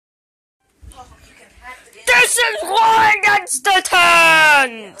This is war against the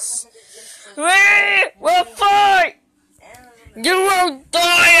Tans! We will fight! You will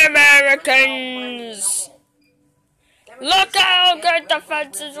die, Americans! Look how good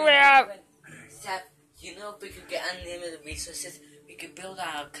defenses we have! Seth, you know if we could get unlimited resources, we could build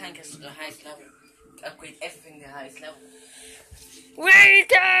our cankers to the highest level. Upgrade everything to the highest level. We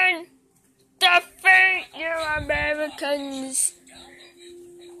can defeat you, Americans!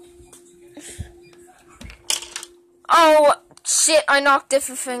 Oh, shit, I knocked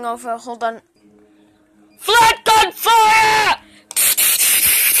everything over. Hold on. Flat gun fire!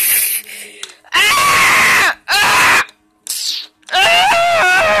 Ah! Ah!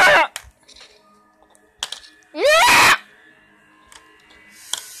 Ah! Yeah!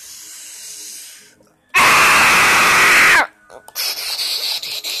 Ah!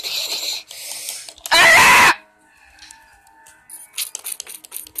 Ah!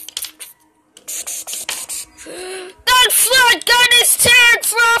 That flat gun is tearing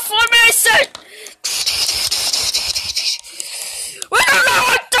through formation! We don't know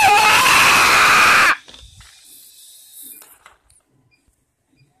what to do!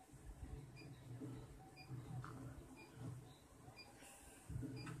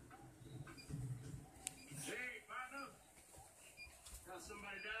 Hey, partner. Got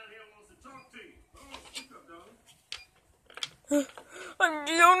somebody down here wants to talk to you. Oh, speak up, darling. I'm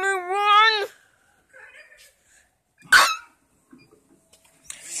the only one!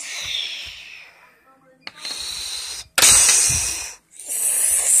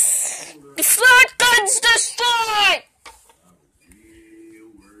 The flat gun's destroyed! Real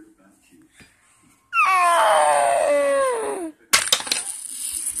worried about you. Oh.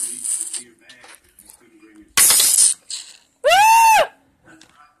 Feel bad if you couldn't bring it. Woo!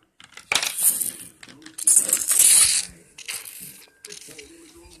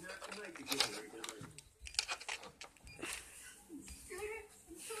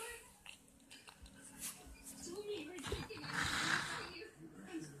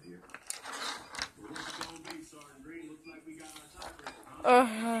 Sergeant Green, looks like we got our tiebreaker, huh?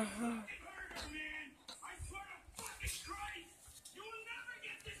 Uh-huh. Man, I swear to fucking Christ, you will never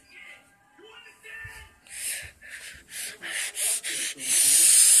get this kid. You understand?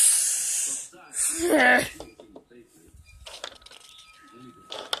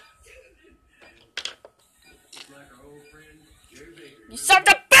 Like our old friend Jerry Baker. You son of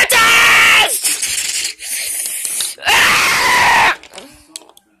bitches! Ah!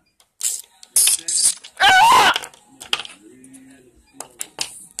 Ah!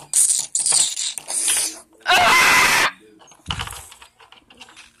 Ah!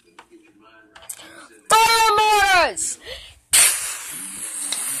 Fire mortars!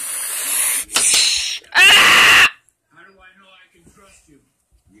 Ah! How do I know I can trust you?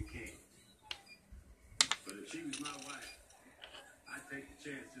 You can't. But if she was my wife, I'd take the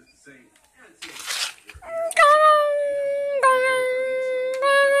chance just the same. That's it.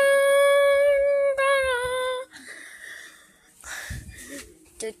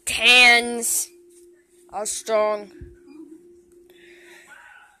 The Tans are strong,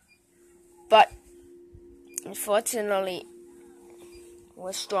 but unfortunately,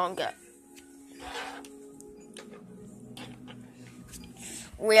 we're stronger.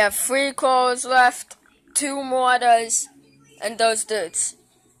 We have 3 cores left, 2 mortars, and those dudes.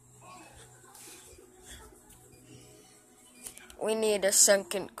 We need a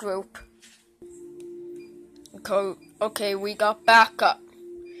second group. Okay, we got backup.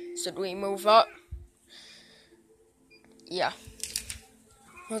 Should we move up? Yeah.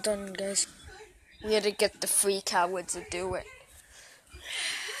 Hold on, guys. We had to get the 3 cowards to do it.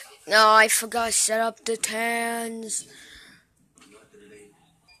 No, I forgot to set up the Tans.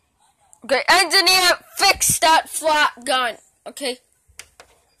 Okay, engineer, fix that flat gun. Okay.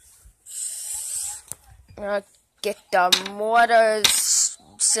 Get the mortar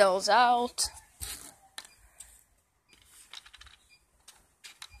cells out.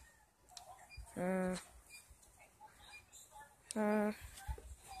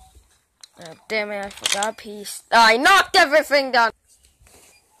 Oh, damn it, I forgot a piece. I knocked everything down.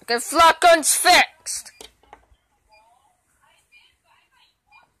 Okay, flat gun's fixed.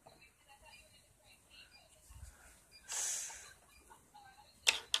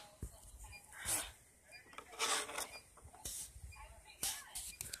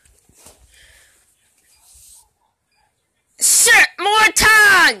 Shit, more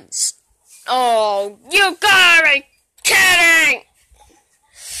tons! Oh, you gotta be kidding!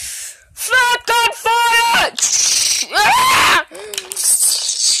 Flat gun fire! Ah!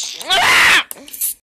 Ah!